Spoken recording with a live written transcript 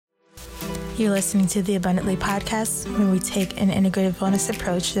You're listening to the Abundantly Podcast, where we take an integrative wellness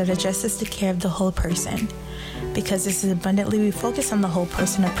approach that addresses the care of the whole person. Because this is Abundantly, we focus on the whole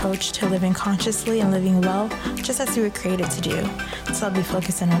person approach to living consciously and living well, just as we were created to do. So I'll be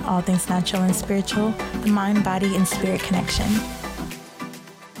focusing on all things natural and spiritual, the mind, body, and spirit connection.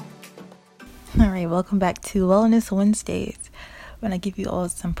 All right, welcome back to Wellness Wednesdays, when I give you all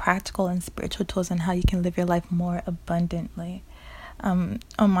some practical and spiritual tools on how you can live your life more abundantly. On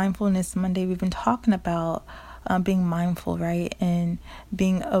Mindfulness Monday, we've been talking about being mindful, right? And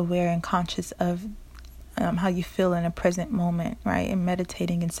being aware and conscious of how you feel in a present moment, right? And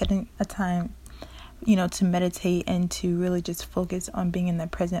meditating and setting a time, to meditate and to really just focus on being in the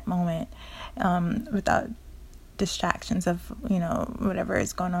present moment without distractions of, whatever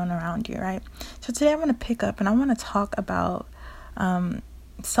is going on around you, right? So today I want to pick up and I want to talk about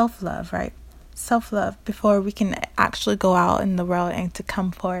self-love, right? Self-love before we can actually go out in the world and to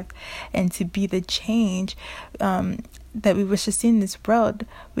come forth and to be the change that we wish to see in this world.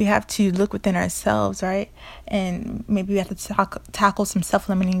 We have to look within ourselves, right? And maybe we have to tackle some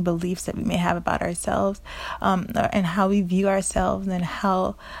self-limiting beliefs that we may have about ourselves, and how we view ourselves and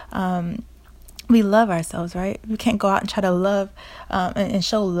how we love ourselves, right? We can't go out and try to love and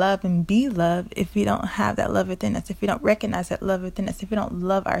show love and be love if we don't have that love within us, if we don't recognize that love within us, if we don't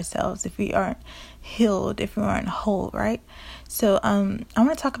love ourselves, if we aren't healed, if we aren't whole, right? So I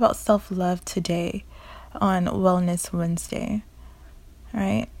want to talk about self-love today on Wellness Wednesday,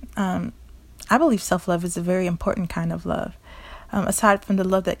 right? I believe self-love is a very important kind of love. Aside from the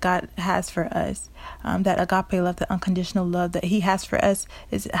love that God has for us, that agape love, the unconditional love that He has for us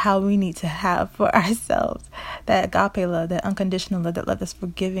is how we need to have for ourselves. That agape love, that unconditional love, that love that's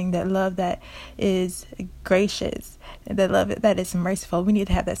forgiving, that love that is gracious, that love that is merciful. We need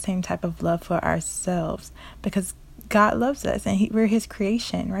to have that same type of love for ourselves because God loves us and we're His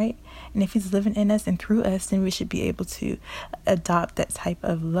creation, right? And if He's living in us and through us, then we should be able to adopt that type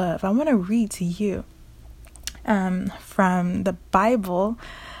of love. I want to read to you from the Bible,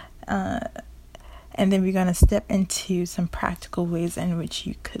 and then we're going to step into some practical ways in which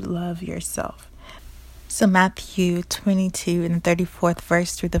you could love yourself. So Matthew 22 and the 34th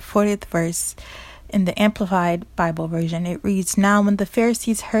verse through the 40th verse in the Amplified Bible version, it reads, "Now when the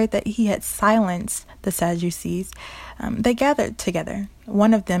Pharisees heard that He had silenced the Sadducees, they gathered together.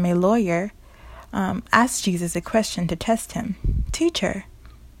 One of them, a lawyer, asked Jesus a question to test Him. 'Teacher,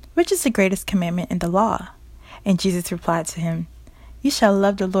 which is the greatest commandment in the law?' And Jesus replied to him, 'You shall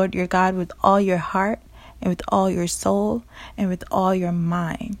love the Lord your God with all your heart and with all your soul and with all your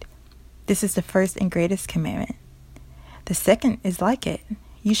mind. This is the first and greatest commandment. The second is like it.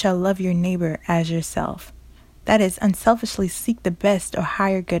 You shall love your neighbor as yourself. That is, unselfishly seek the best or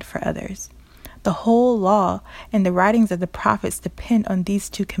higher good for others. The whole law and the writings of the prophets depend on these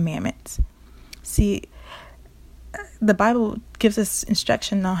two commandments.'" See, the Bible gives us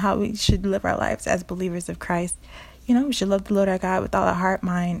instruction on how we should live our lives as believers of Christ. We should love the Lord our God with all our heart,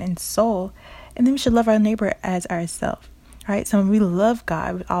 mind, and soul. And then we should love our neighbor as ourselves, right? So when we love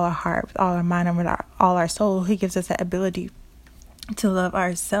God with all our heart, with all our mind, and with all our soul, He gives us that ability to love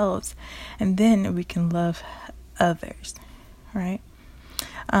ourselves. And then we can love others, right?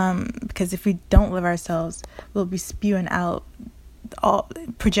 Because if we don't love ourselves, we'll be spewing out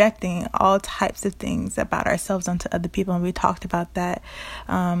projecting all types of things about ourselves onto other people, and we talked about that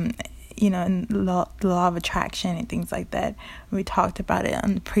in the law of attraction and things like that. We talked about it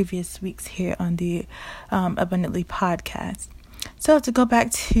on the previous weeks here on the Abundantly podcast. So to go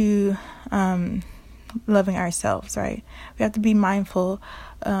back to loving ourselves, right? We have to be mindful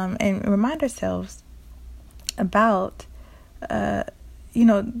and remind ourselves about the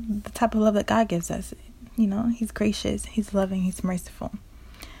type of love that God gives us. He's gracious, He's loving, He's merciful.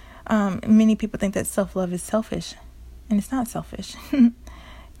 Many people think that self-love is selfish, and it's not selfish,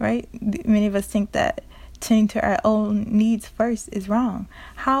 right? Many of us think that tending to our own needs first is wrong.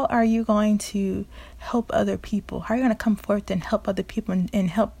 How are you going to help other people? How are you going to come forth and help other people and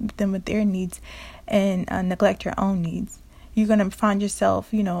help them with their needs and neglect your own needs? You're going to find yourself,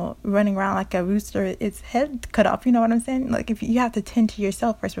 running around like a rooster, its head cut off. You know what I'm saying? Like, if you have to tend to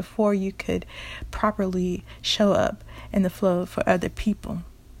yourself first before you could properly show up in the flow for other people,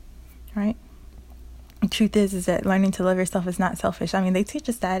 right? The truth is that learning to love yourself is not selfish. I mean, they teach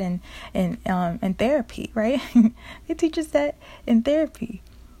us that in therapy, right? They teach us that in therapy.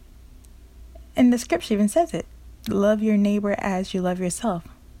 And the scripture even says it. Love your neighbor as you love yourself.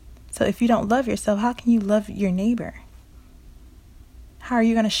 So if you don't love yourself, how can you love your neighbor? How are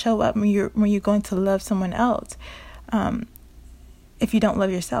you going to show up when you're going to love someone else if you don't love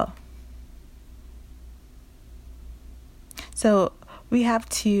yourself? So we have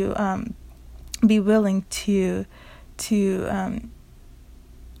to be willing to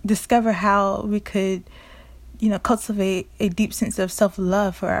discover how we could, cultivate a deep sense of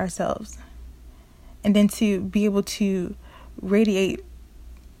self-love for ourselves, and then to be able to radiate,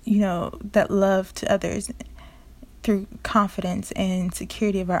 that love to others through confidence and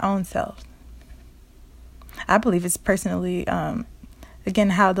security of our own selves. I believe it's personally, again,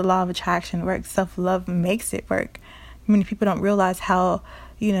 how the law of attraction works. Self-love makes it work. Many people don't realize how,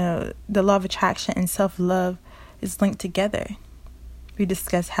 the law of attraction and self-love is linked together. We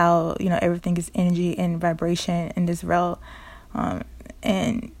discuss how, everything is energy and vibration in this realm.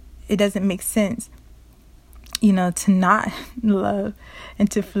 And it doesn't make sense, to not love and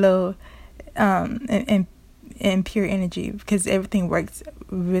to flow in pure energy, because everything works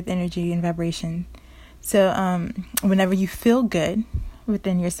with energy and vibration. So whenever you feel good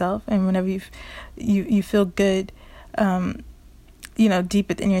within yourself, and whenever you feel good, deep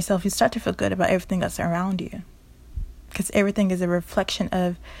within yourself, you start to feel good about everything that's around you, because everything is a reflection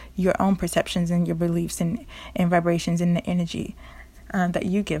of your own perceptions and your beliefs and vibrations and the energy that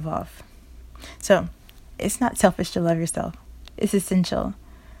you give off. So it's not selfish to love yourself. It's essential.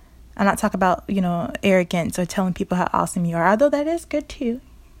 I'm not talking about, arrogance or telling people how awesome you are, although that is good too.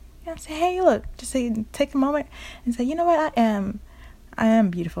 Say, hey, look, just take a moment and say, you know what, I am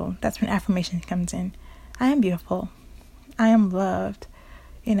beautiful. That's when affirmation comes in. I am beautiful. I am loved.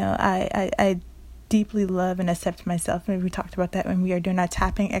 I deeply love and accept myself. And we talked about that when we are doing our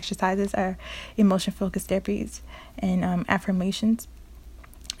tapping exercises, our emotion focused therapies and affirmations.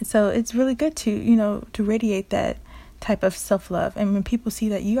 So it's really good to radiate that type of self-love. And when people see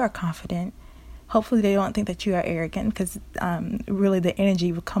that you are confident, hopefully they don't think that you are arrogant, because really the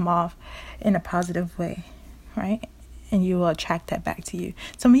energy will come off in a positive way, right? And you will attract that back to you.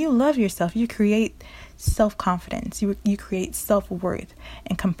 So when you love yourself, you create self-confidence. You create self-worth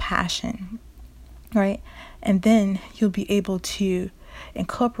and compassion, right? And then you'll be able to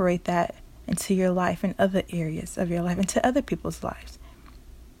incorporate that into your life and other areas of your life, into other people's lives.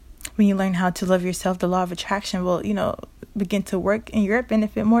 When you learn how to love yourself, the law of attraction will, begin to work in your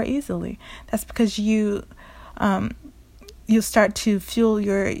benefit more easily. That's because you'll start to fuel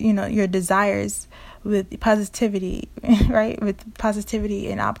your desires with positivity, right? With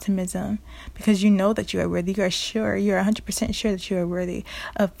positivity and optimism, because you know that you are worthy. You're 100% sure that you are worthy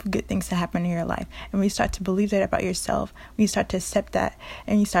of good things to happen in your life. And when you start to believe that about yourself, when you start to accept that,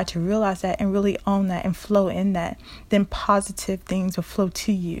 and you start to realize that and really own that and flow in that, then positive things will flow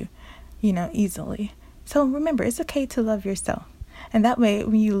to you, easily. So remember, it's okay to love yourself. And that way,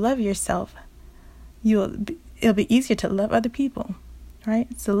 when you love yourself, it'll be easier to love other people, right?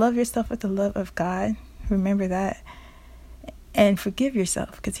 So love yourself with the love of God. Remember that. And forgive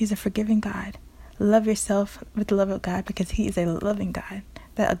yourself, because He's a forgiving God. Love yourself with the love of God, because He is a loving God.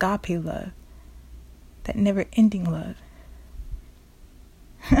 That agape love. That never-ending love.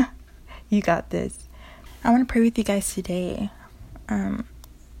 You got this. I want to pray with you guys today.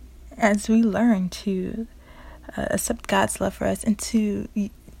 As we learn to accept God's love for us, and to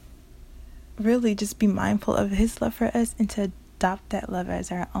really just be mindful of His love for us, and to adopt that love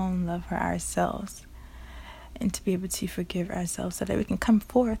as our own love for ourselves, and to be able to forgive ourselves so that we can come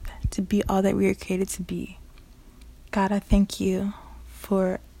forth to be all that we are created to be. God, I thank you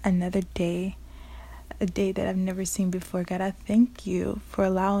for another day, a day that I've never seen before. God, I thank you for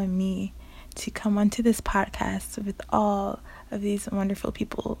allowing me to come onto this podcast with all of these wonderful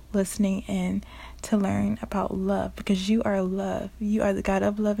people listening in, to learn about love, because you are love. You are the God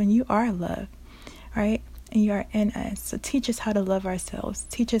of love, and you are love, right? And you are in us. So teach us how to love ourselves.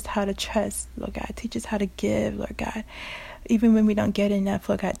 Teach us how to trust, Lord God. Teach us how to give, Lord God. Even when we don't get enough,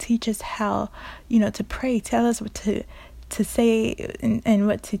 Lord God, teach us how, to pray. Tell us what to say and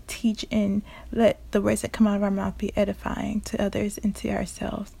what to teach, and let the words that come out of our mouth be edifying to others and to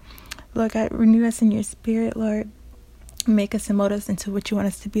ourselves. Lord God, renew us in your spirit, Lord. Make us and mold us into what you want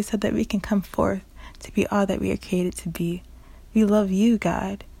us to be, so that we can come forth to be all that we are created to be. We love you,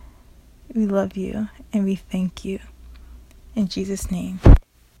 God. We love you, and we thank you. In Jesus' name,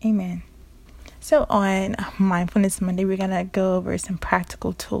 amen. So on Mindfulness Monday, we're going to go over some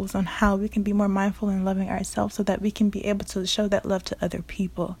practical tools on how we can be more mindful in loving ourselves, so that we can be able to show that love to other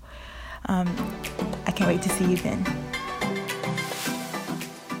people. I can't wait to see you then.